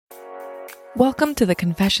Welcome to the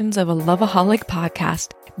Confessions of a Loveaholic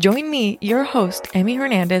podcast. Join me, your host, Emmy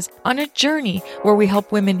Hernandez, on a journey where we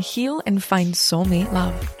help women heal and find soulmate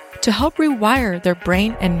love to help rewire their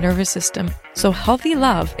brain and nervous system so healthy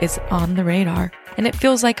love is on the radar and it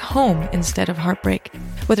feels like home instead of heartbreak.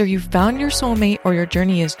 Whether you've found your soulmate or your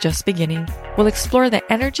journey is just beginning, we'll explore the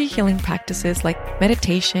energy healing practices like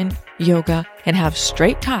meditation, yoga, and have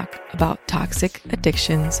straight talk about toxic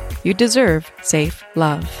addictions. You deserve safe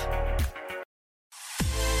love.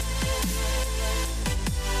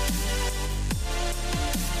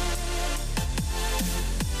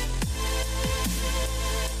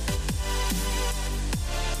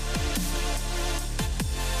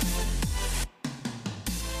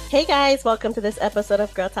 Hey guys, welcome to this episode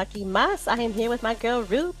of Girl Talkie Mas. I am here with my girl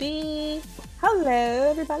Ruby. Hello,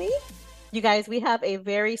 everybody. You guys, we have a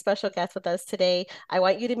very special guest with us today. I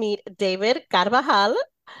want you to meet David Carbajal.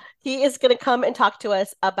 He is going to come and talk to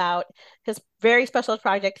us about his very special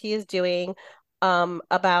project he is doing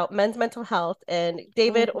about men's mental health. And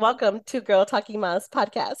David, welcome to Girl Talkie Mas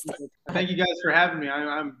podcast. Thank you guys for having me.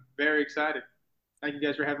 I'm very excited. Thank you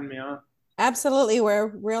guys for having me on. Absolutely. We're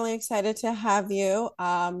really excited to have you.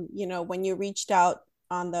 When you reached out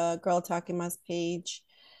on the Girl Talking Mas page,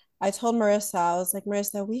 I told Marissa, I was like,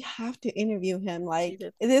 Marissa, we have to interview him. Like,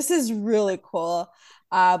 this is really cool.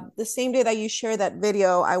 The same day that you shared that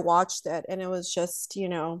video, I watched it and it was just,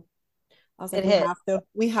 I was like,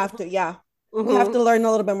 we have to learn a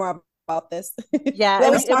little bit more about this. Yeah.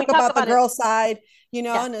 Let's talk about the girl side,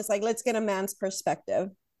 and it's like, let's get a man's perspective.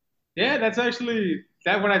 Yeah, that's actually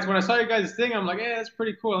that when I saw you guys' thing, I'm like, yeah, that's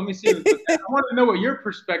pretty cool. Let me see. I wanted to know what your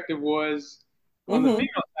perspective was on the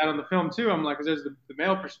female side on the film too. I'm like, because there's the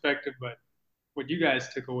male perspective, but what you guys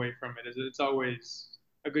took away from it is it's always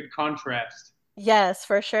a good contrast. Yes,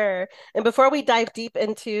 for sure. And before we dive deep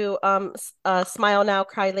into Smile Now,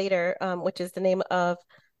 Cry Later, which is the name of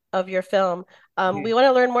your film, we want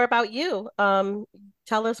to learn more about you.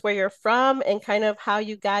 Tell us where you're from and kind of how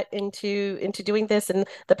you got into doing this and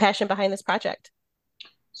the passion behind this project.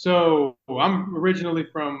 So I'm originally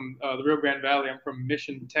from the Rio Grande Valley. I'm from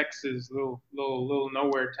Mission, Texas, little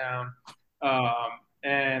nowhere town.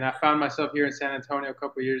 And I found myself here in San Antonio a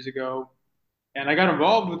couple of years ago. And I got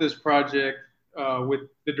involved with this project with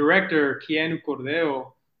the director, Keanu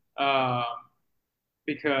Cordeo,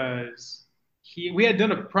 because we had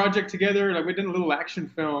done a project together. Like, we did a little action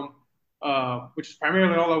film, which is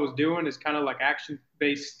primarily all I was doing, is kind of like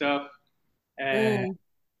action-based stuff. And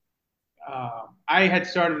I had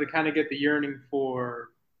started to kind of get the yearning for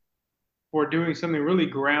doing something really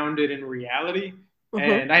grounded in reality.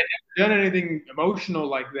 And I had never done anything emotional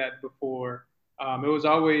like that before. It was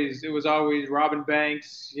always robbing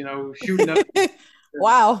banks, shooting up.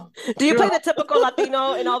 Wow. Do you play the typical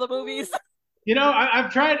Latino in all the movies?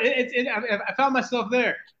 I've tried. I found myself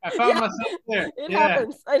there. It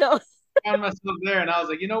happens. I know. I found myself there, and I was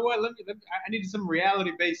like, you know what? I needed some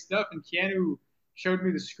reality-based stuff, and Keanu showed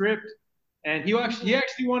me the script, and he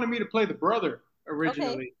actually wanted me to play the brother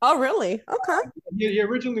originally. Okay. Oh, really? Okay. He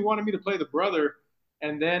originally wanted me to play the brother,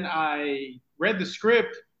 and then I read the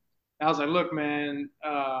script. And I was like, look, man,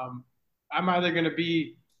 I'm either gonna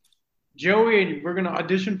be Joey, and we're gonna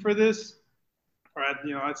audition for this, or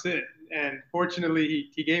that's it. And fortunately,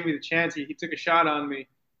 he gave me the chance. He took a shot on me,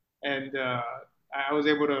 and I was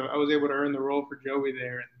able to earn the role for Joey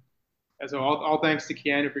there. And so all thanks to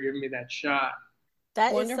Keanu for giving me that shot.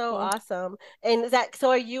 That Wonderful. Is so awesome. And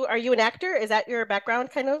are you an actor? Is that your background,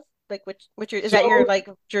 kind of like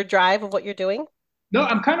your drive of what you're doing? No,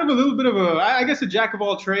 I'm kind of a little bit of I guess a jack of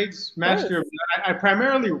all trades, master of. I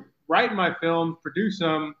primarily write my films, produce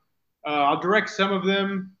them. I'll direct some of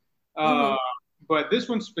them. But this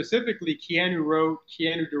one specifically, Keanu wrote,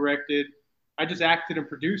 Keanu directed. I just acted and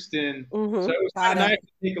produced in. So it was kind of nice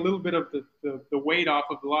to take a little bit of the weight off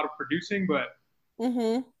of a lot of producing, but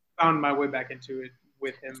found my way back into it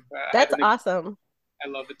with him. That's awesome. I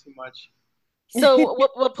love it too much. So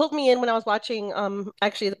what pulled me in when I was watching, when I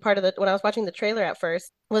was watching the trailer at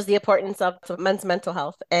first, was the importance of men's mental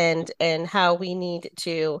health and how we need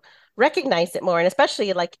to recognize it more, and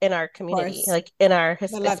especially like in our community, like in our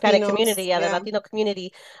Hispanic community, the Latino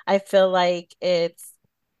community. I feel like it's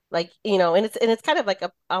like, and it's kind of like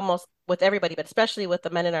almost with everybody, but especially with the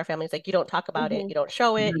men in our families, like you don't talk about it, you don't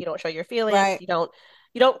show it, you don't show your feelings, you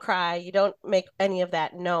don't cry, you don't make any of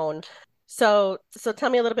that known. So tell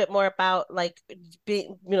me a little bit more about like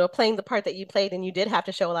playing the part that you played, and you did have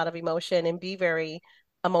to show a lot of emotion and be very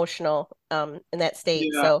emotional in that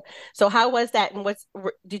state. So how was that, and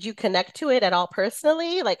did you connect to it at all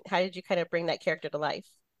personally? Like, how did you kind of bring that character to life?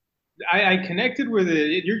 I connected with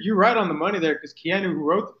it. You're right on the money there because Keanu, who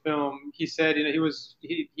wrote the film, he said,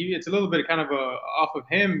 it's a little bit kind of off of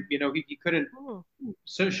him. He couldn't Mm.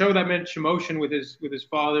 show that much emotion with his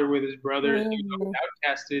father, with his brothers. He Mhm. was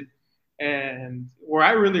outcasted, and where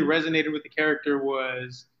I really resonated with the character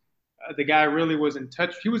was the guy really was in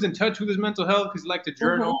touch. He was in touch with his mental health because he liked to Mhm.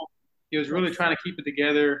 journal. He was really Yes. trying to keep it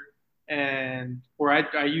together, and where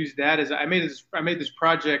I used that as I made this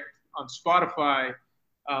project on Spotify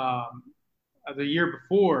um, the year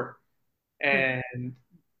before, and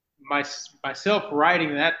my myself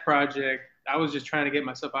writing that project, I was just trying to get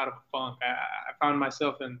myself out of a funk. I found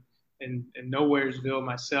myself in nowheresville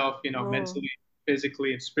myself, Mm. mentally,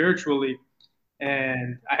 physically, and spiritually,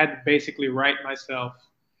 and I had to basically write myself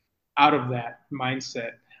out of that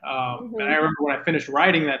mindset. And I Mhm. remember when I finished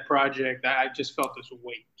writing that project, I just felt this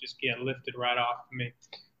weight just get lifted right off of me.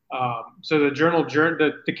 So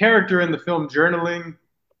the character in the film journaling,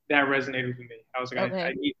 that resonated with me. I was like, I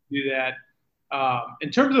Okay. need to do that. In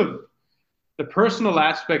terms of the personal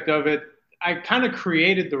aspect of it, I kind of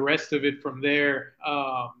created the rest of it from there.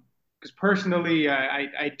 Because personally,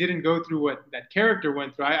 I didn't go through what that character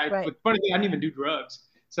went through. Right. But funny thing, I didn't even do drugs.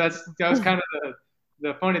 So that was kind of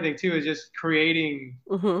the funny thing too, is just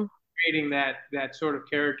Mm-hmm. creating that sort of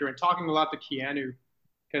character and talking a lot to Keanu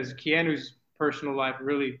because Keanu's personal life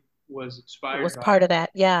really was Was inspired by part of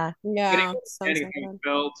that. Yeah. getting Yeah, sounds understanding like how he that.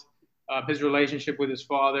 felt, his relationship with his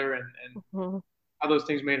father, and Mm-hmm. how those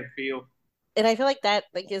things made him feel. And I feel like that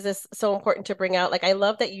is this so important to bring out. Like I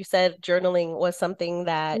love that you said journaling was something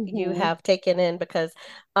that you Mhm. have taken in because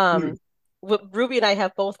Hmm. Ruby and I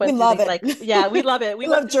have both We went through love these it. like yeah, we love it. We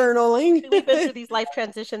love We've been journaling. through these life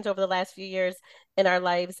transitions over the last few years in our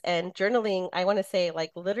lives and journaling, I want to say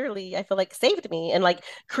like literally I feel like saved me and like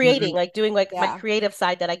creating, Mm-hmm. like doing like my Yeah, creative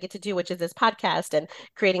side that I get to do, which is this podcast and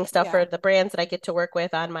creating stuff yeah. for the brands that I get to work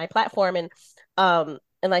with on my platform and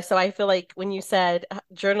like so I feel like when you said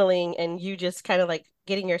journaling and you just kind of like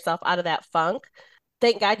getting yourself out of that funk,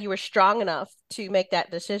 thank God you were strong enough to make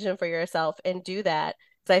that decision for yourself and do that.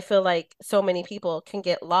 Because I feel like so many people can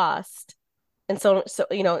get lost. And so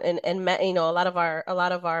and men, a lot of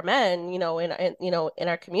our men, in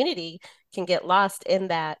our community can get lost in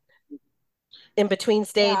that in between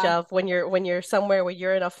stage Yeah, of when you're somewhere where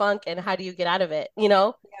you're in a funk and how do you get out of it, you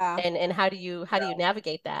know? yeah. And how do you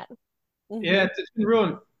navigate that? Yeah, Hmm. it's been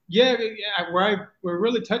real. Yeah, yeah. Where it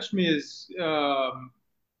really touched me is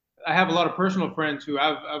I have a lot of personal friends who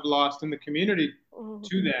I've lost in the community Mhm.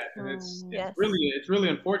 to that, and Oh, Yes. it's really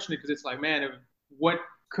unfortunate because it's like, man, what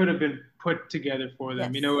could have been put together for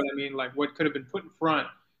them? You know Yes. what I mean? Like what could have been put in front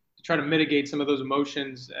to try to mitigate some of those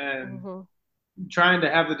emotions, and Hmm. trying to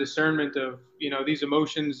have the discernment of these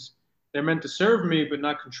emotions, they're meant to serve me but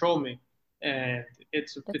not control me, and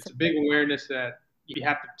That's it's a a big awareness that you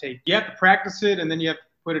have to practice it and then you have to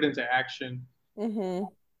put it into action. hmm.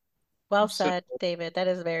 well So said, David. That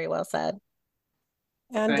is very well said.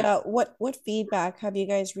 And thank what feedback have you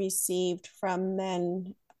guys received from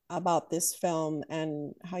men about this film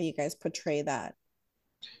and how you guys portray that?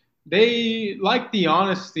 they like the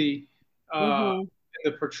honesty Hmm. and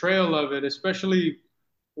the portrayal of it, especially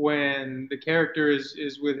when the character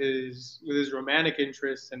is with his romantic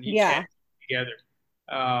interests and he can't Yeah. get together.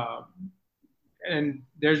 Uh, and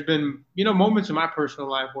there's been moments in my personal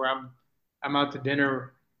life where I'm out to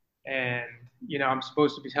dinner and I'm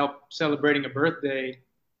supposed to be help celebrating a birthday,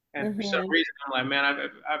 and for some Hmm. reason I'm like, man,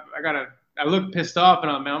 I gotta I look pissed off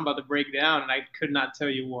and I'm about to break down and I could not tell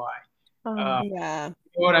you why. Oh. Yeah.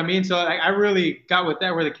 You know what I mean? So I really got with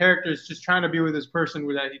that, where the character is just trying to be with this person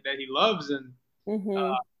that he loves, and Hmm.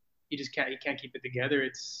 uh, he can't keep it together.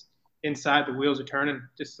 It's inside, the wheels are turning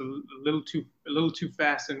just a little too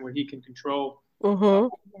fast than what he can control. Uh,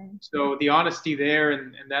 Mm-hmm. so the honesty there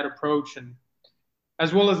and that approach, and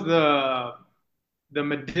as well as the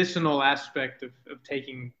medicinal aspect of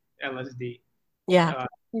taking LSD, Yeah. uh,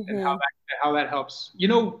 and Hmm. how that helps.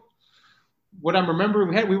 What I'm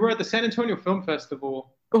remembering, we were at the San Antonio Film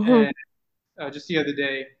Festival, Mm-hmm. and just the other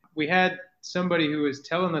day, we had somebody who was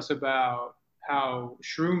telling us about how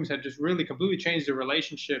shrooms had just really completely changed their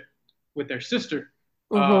relationship with their sister.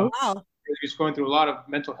 Mm-hmm. Wow. She was going through a lot of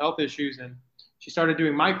mental health issues, and she started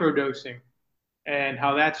doing microdosing, and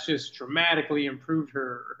how that's just dramatically improved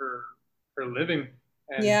her living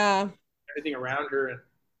and Yeah. everything around her. And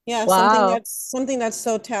Yeah, Wow. something that's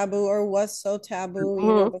so taboo or was so taboo,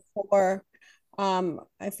 Mm-hmm. before.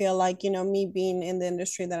 I feel like, me being in the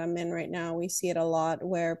industry that I'm in right now, we see it a lot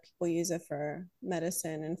where people use it for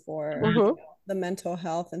medicine and for, Mm-hmm. the mental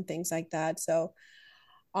health and things like that. So,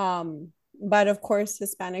 but of course,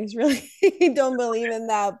 Hispanics really don't believe in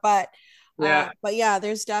that. But Yeah. But yeah,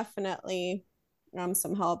 there's definitely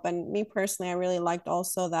some help. And me personally, I really liked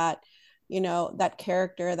also that, that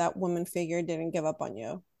character, that woman figure didn't give up on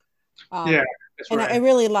you. Yeah, Um, that's and I right.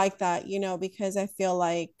 really like that, because I feel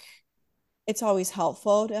like it's always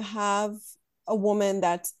helpful to have a woman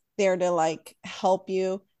that's there to like help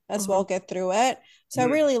you as Hmm. well get through it. So I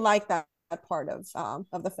Mhm. really like that part of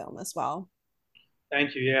the film as well.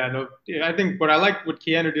 Thank you. Yeah, no, yeah, I think what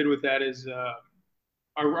Keanu did with that is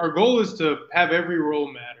our goal is to have every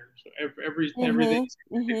role matter. So everything Mm-hmm. is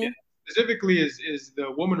Mm-hmm. significant. Specifically, is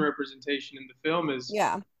the woman representation in the film is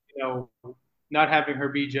Yeah. you know not having her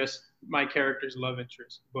be just my character's love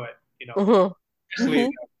interest, but Hmm. especially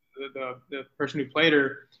Mm-hmm. the person who played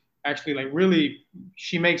her actually like really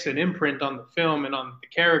she makes an imprint on the film and on the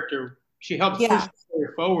character. She helps push Yeah, the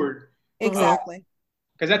story forward Hmm. exactly.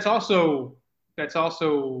 because that's also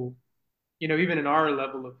even in our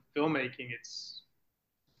level of filmmaking, it's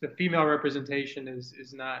the female representation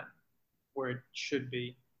is not where it should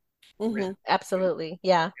be. Mm-hmm. Absolutely.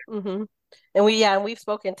 Yeah. Hmm. And we've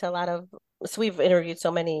spoken to a lot of, so we've interviewed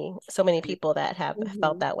so many people that have felt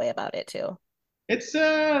Mm-hmm. that way about it too. It's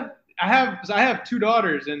I have two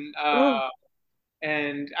daughters Mm.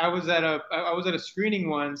 and I was at a screening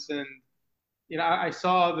once and I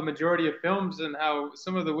saw the majority of films and how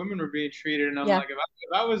some of the women were being treated and I'm Yeah. like if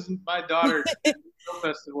I was my daughter at the film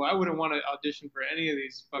festival I wouldn't want to audition for any of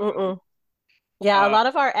these fucking movies. Mm-mm. Yeah, a Uh, lot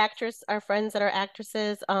of our friends that are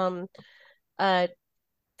actresses, uh,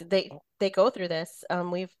 they go through this.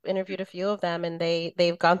 We've interviewed a few of them, and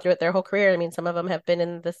they've gone through it their whole career. I mean, some of them have been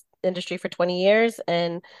in this industry for 20 years,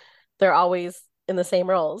 and they're always in the same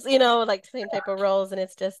roles, like same type of roles, and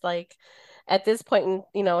it's just like at this point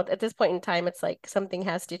in time, it's like something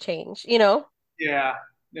has to change. yeah,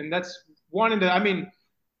 and that's wanting to. I mean,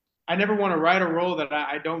 I never want to write a role that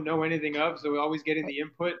I don't know anything of, so we're always getting the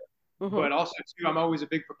input. Hmm. But also too, I'm always a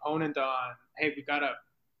big proponent on, hey, we gotta.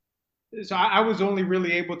 So I was only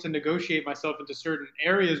really able to negotiate myself into certain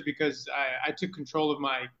areas because I took control of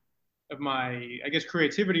my I guess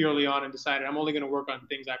creativity early on and decided I'm only going to work on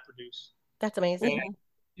things I produce That's and amazing.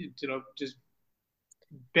 Mm-hmm. just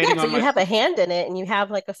Yeah, betting so on you have myself a hand in it, and you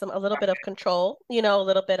have like a little bit of control, a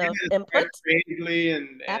little bit of input. creatively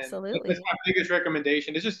and that's Absolutely. my biggest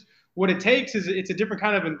recommendation. It's just what it takes is it's a different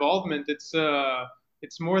kind of involvement.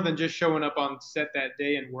 It's more than just showing up on set that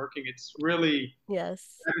day and working. It's really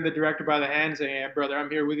Yes. having the director by the hand saying, "Hey, brother, I'm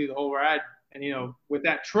here with you the whole ride." And with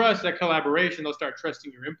that trust, that collaboration, they'll start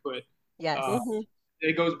trusting your input. Uh, Yes. Mm-hmm.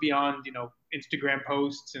 it goes beyond Instagram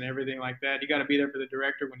posts and everything like that. You got to be there for the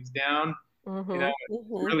director when he's down. Hmm.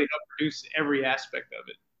 Mm-hmm. Really help produce every aspect of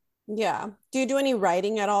it. Yeah. Do you do any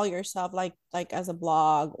writing at all yourself, like as a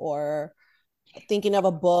blog or thinking of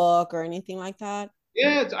a book or anything like that?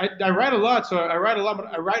 Yeah, I write a lot, so I write a lot.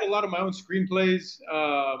 I write a lot of my own screenplays.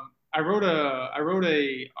 I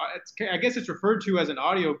guess it's referred to as an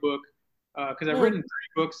audio book because I've Mm. written 3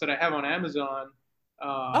 books that I have on Amazon.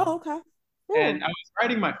 Oh, Um, okay. Hmm. and I was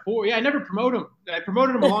writing my 4. Yeah, I never promote them. I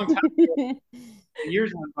promoted them a long time ago. And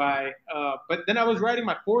years went by. But then I was writing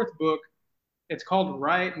my 4th book. It's called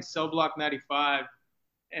Riot in Cell Block 95,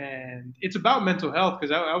 and it's about mental health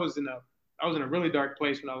because I was in a really dark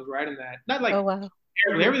place when I was writing that. Not like Oh wow.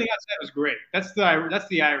 terribly. Hmm. Everything outside was great. That's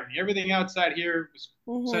the irony. Everything outside here was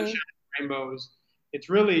Mm-hmm. sunshine, rainbows. It's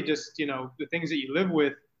really just the things that you live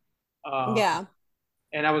with. Yeah.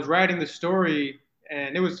 And I was writing the story,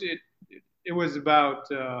 and it was about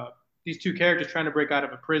these 2 characters trying to break out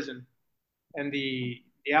of a prison, and the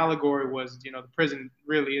allegory was the prison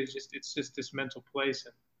really is just this mental place.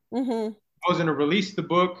 And Mm-hmm. I was going to release the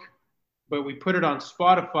book, but we put it on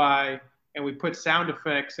Spotify and we put sound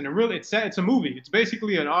effects, and it's a movie. It's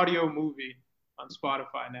basically an audio movie on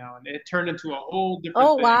Spotify now, and it turned into a whole different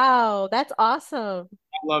Oh thing. wow. That's awesome.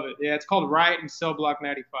 I love it. Yeah, it's called Riot in Cell Block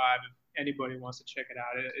 95. If anybody wants to check it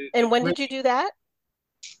out, And it when really did you do that?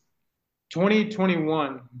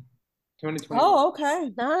 2021, 2021, Oh,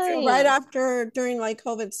 okay. So right Nice. after during like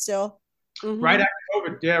COVID still. right Hmm.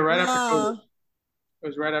 after COVID. Yeah, right after COVID. Yeah. It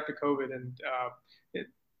was right after COVID, and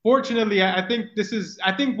fortunately, I think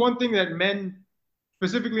I think one thing that men,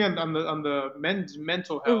 specifically on the men's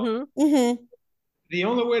mental health, Hmm. Mm-hmm. the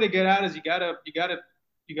only way to get out is you gotta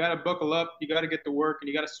buckle up, you gotta get to work, and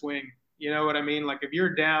you gotta swing. You know what I mean? Like if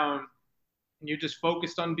you're down and you're just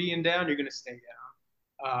focused on being down, you're gonna stay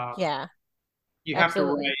down. Yeah, You have to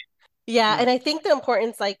absolutely. write. Yeah, Mm. and I think the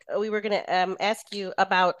importance, like we were gonna ask you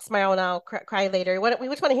about Smile Now, Cry Later. We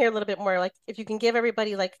just want to hear a little bit more, like if you can give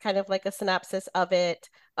everybody like kind of like a synopsis of it,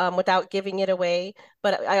 without giving it away.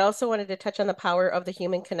 But I also wanted to touch on the power of the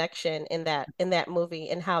human connection in that movie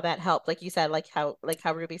and how that helped. Like you said, like how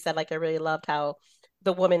Ruby said, like I really loved how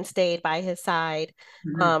the woman stayed by his side,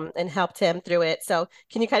 Mhm. and helped him through it. So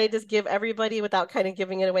can you kind of just give everybody without kind of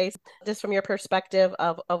giving it away, just from your perspective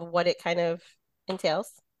of what it kind of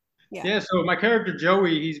entails? Yeah. Yeah, so my character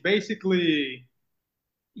Joey, he's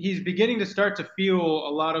beginning to start to feel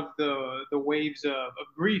a lot of the waves of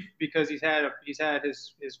grief because he's had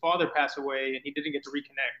his father pass away and he didn't get to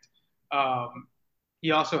reconnect. He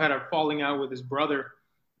also had a falling out with his brother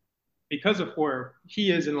because of where he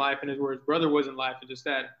is in life and where his brother was in life, and just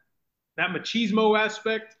that machismo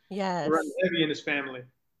aspect runs Yes. heavy in his family.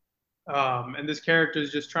 And this character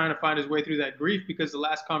is just trying to find his way through that grief because the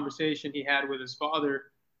last conversation he had with his father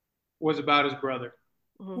was about his brother,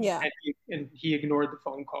 Mhm. Yeah. and he ignored the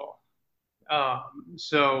phone call.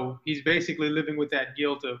 So he's basically living with that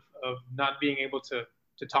guilt of not being able to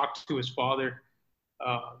talk to his father,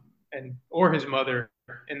 and or his mother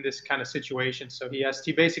in this kind of situation. So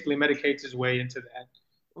he basically medicates his way into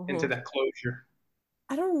Mhm. that closure.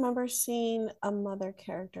 I don't remember seeing a mother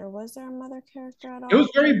character. Was there a mother character at It was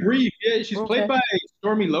all? very brief. Yeah, she's played Okay. by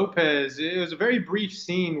Stormy Lopez. It was a very brief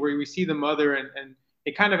scene where we see the mother, and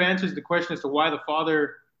it kind of answers the question as to why the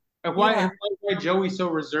father, Yeah. why Joey's so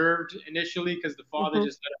reserved initially, because the father Mhm.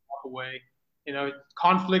 just let him walk away. You know,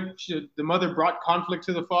 conflict. The mother brought conflict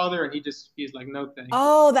to the father, and he's like, no, thank you.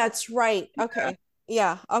 Oh, that's right. Okay.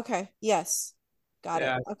 Yeah. Okay. Yes. Got it.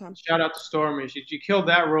 Yeah. Okay. Shout out to Stormy. She killed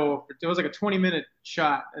that role. It was like a 20-minute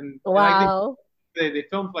shot, and I think Wow. they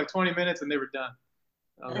filmed for like 20 minutes and they were done.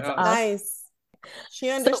 I was like, That's oh, awesome. Nice. She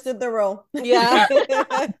So, understood the role. yeah.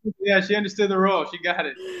 yeah, yeah, she understood the role. She got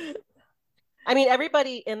it. I mean,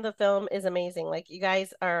 everybody in the film is amazing. Like you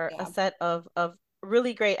guys are a Yeah. set of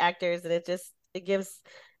really great actors, and it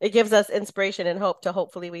gives us inspiration and hope to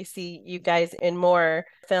hopefully we see you guys in more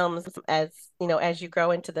films as as you grow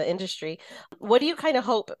into the industry. What do you kind of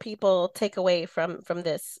hope people take away from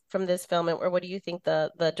this film, or what do you think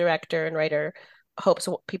the director and writer hopes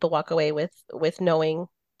people walk away with knowing?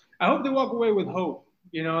 I hope they walk away with hope.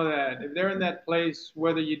 You know that if they're in that place,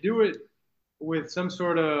 whether you do it with some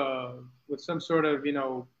sort of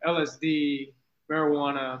LSD,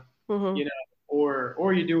 marijuana, Hmm. you know,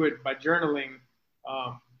 or you do it by journaling,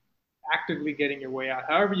 um, actively getting your way out.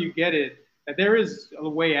 However you get it, that there is a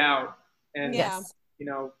way out, and Yeah. Yes.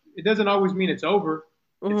 it doesn't always mean it's over.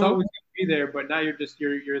 It's Hmm. always going to be there, but now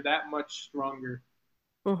you're that much stronger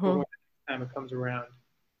for Hmm. when the time it comes around.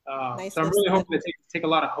 So I'm Nicely really said. hoping to take a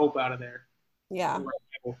lot of hope out of there. Yeah.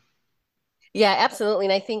 Yeah, absolutely.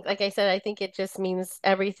 And I think, like I said, I think it just means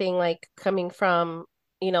everything like coming from,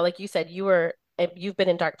 like you said, you've been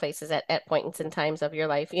in dark places at points in times of your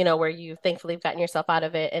life, where you thankfully have gotten yourself out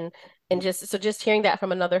of it. And just hearing that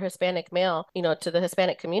from another Hispanic male, to the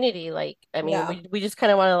Hispanic community, like, I mean, Yeah. we just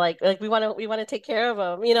kind of want to like we want to take care of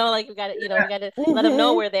them, like we got to let them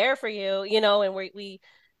know Hmm. we're there for you,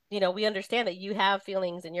 and we understand that you have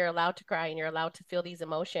feelings and you're allowed to cry and you're allowed to feel these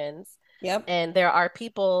emotions, Yep. and there are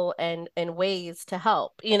people and ways to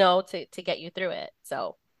help, to get you through it.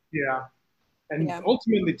 So, Yeah, and Yeah.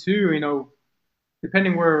 ultimately too,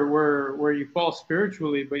 depending where you fall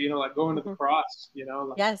spiritually, but like going to the mhm. cross,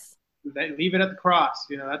 like Yes. leave it at the cross.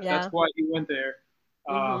 That's Yeah. why he went there.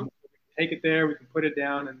 Hmm. We can take it there, we can put it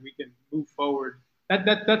down, and we can move forward.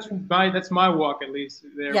 That's my walk, at least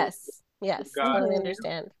there Yes. with Yes. God. Totally Hmm.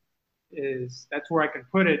 understand. Is That's where I can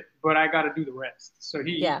put it, but I got to do the rest. So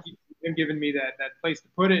Yeah. he's been giving me that place to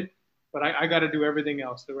put it, but I got to do everything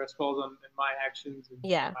else. The rest falls on in my actions and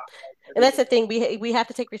Yeah. And that's everything. the thing. We have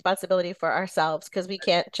to take responsibility for ourselves because we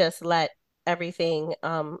can't just let everything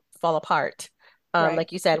fall apart. Right.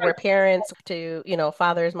 Like you said, we're parents to,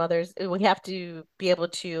 fathers, mothers. We have to be able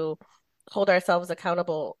to hold ourselves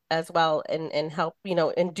accountable as well and help,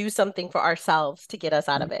 and do something for ourselves to get us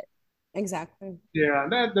out of it. Exactly. Yeah,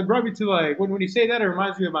 that brought me to like when you say that, it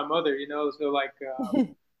reminds me of my mother. So like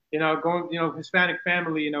going Hispanic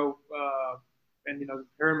family, and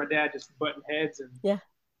her and my dad just butting heads, and Yeah.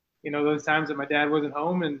 those times that my dad wasn't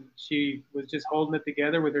home and she was just holding it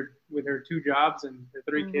together with her two jobs and her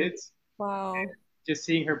three Hmm. kids. Wow. Just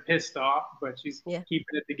seeing her pissed off, but she's Yeah.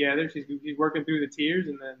 keeping it together. She's working through the tears,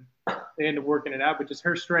 and then they end up working it out. But just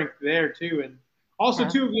her strength there too, and also Yeah.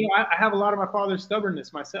 too, I have a lot of my father's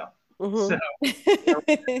stubbornness myself. So Hmm.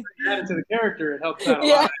 added to the character, it helps out a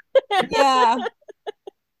lot. Yeah. Yeah.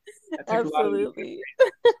 I took a lot of the Absolutely.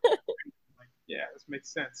 like, yeah, this makes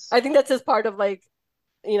sense. I think that's just part of like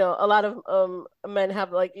you know, a lot of men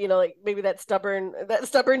have like, you know, like maybe that stubborn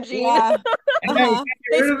gene. Yeah. And yeah, we Uh-huh. can't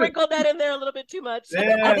get They rid of it. sprinkled that in there a little bit too much. I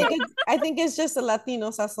Yeah, think it's just a Latino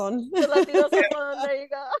sazon. The Latino sazon, there you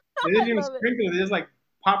go. they didn't I even love it. sprinkle it. They just like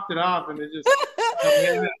popped it off, and it just,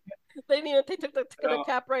 yeah, They took the fell.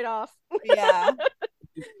 cap right off. Yeah.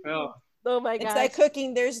 It fell. Oh my It's gosh. like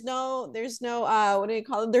cooking. There's no what do you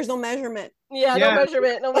call it? There's no measurement. Yeah, no Yeah,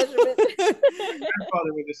 measurement, no measurement.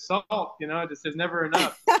 grandfather with the salt, just there's never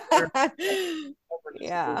enough.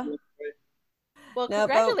 Yeah. Well, No,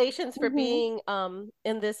 but congratulations for mhm. being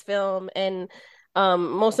in this film, and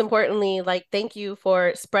most importantly, like thank you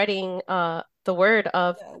for spreading the word The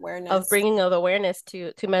of awareness. bringing of awareness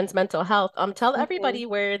to men's mental health. Tell Mhm. everybody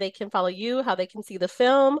where they can follow you, how they can see the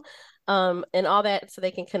film, and all that so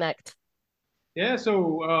they can connect. Yeah,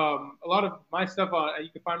 so a lot of my stuff you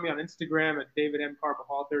can find me on Instagram at David M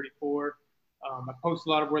Carbajal 34. I post a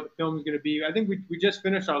lot of where the film is going to be. I think we just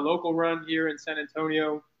finished our local run here in San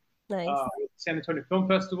Antonio Nice. with the San Antonio Film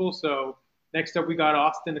Festival. So next up we got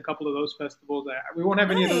Austin, a couple of those festivals. We won't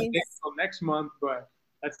have any of those dates Nice. until next month, but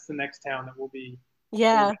that's the next town that we'll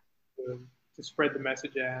Yeah. be to spread the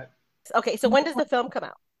message at. Okay, so when does the film come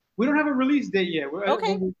out? We don't have a release date yet.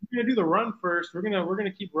 Okay, We're gonna do the run first. We're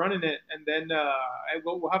gonna keep running it, and then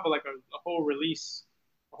we'll have a whole release,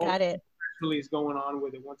 a whole got it. press release going on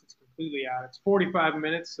with it once it's completely out. It's 45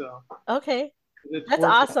 minutes, so Okay. it's That's worth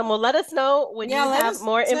it. awesome. Well, let us know when Yeah, you let have us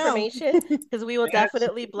more know. information because we will Yeah,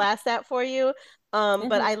 definitely blast that for you.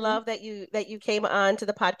 But I Mhm. love that you came on to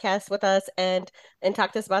the podcast with us and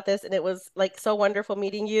talked to us about this, and it was like so wonderful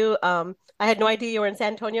meeting you. I had no idea you were in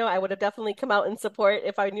San Antonio. I would have definitely come out and support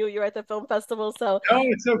if I knew you were at the film festival. So no,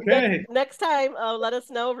 it's okay. next time, let us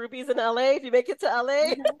know. Ruby's in LA. If you make it to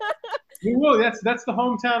LA, We will. That's the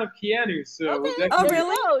hometown of Keanu, so we'll okay, Oh, there definitely. you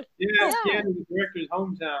really? go. Yeah, it's Yeah, Keanu, the director's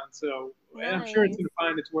hometown. So, and I'm sure it's nice. gonna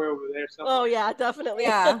find its way over there Oh somewhere. yeah, definitely.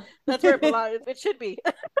 Yeah. That's where it belongs. It should be.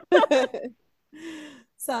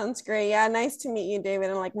 Sounds great. Yeah, nice to meet you,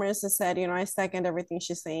 David. And like Marissa said, I second everything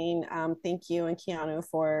she's saying. Thank you and Keanu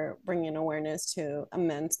for bringing awareness to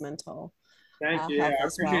men's mental Thank you. Yeah, health I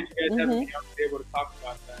as appreciate well. you guys having Hmm. me on to be able to talk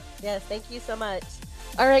about that. Yes, thank you so much.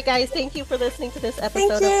 All right, guys, thank you for listening to this Thank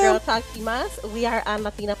episode of you. Girl Talk y Mas. We are on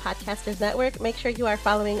Latina Podcasters Network. Make sure you are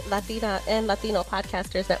following Latina and Latino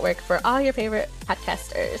Podcasters Network for all your favorite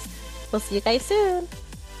podcasters. We'll see you guys soon.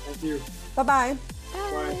 Thank you. Bye bye.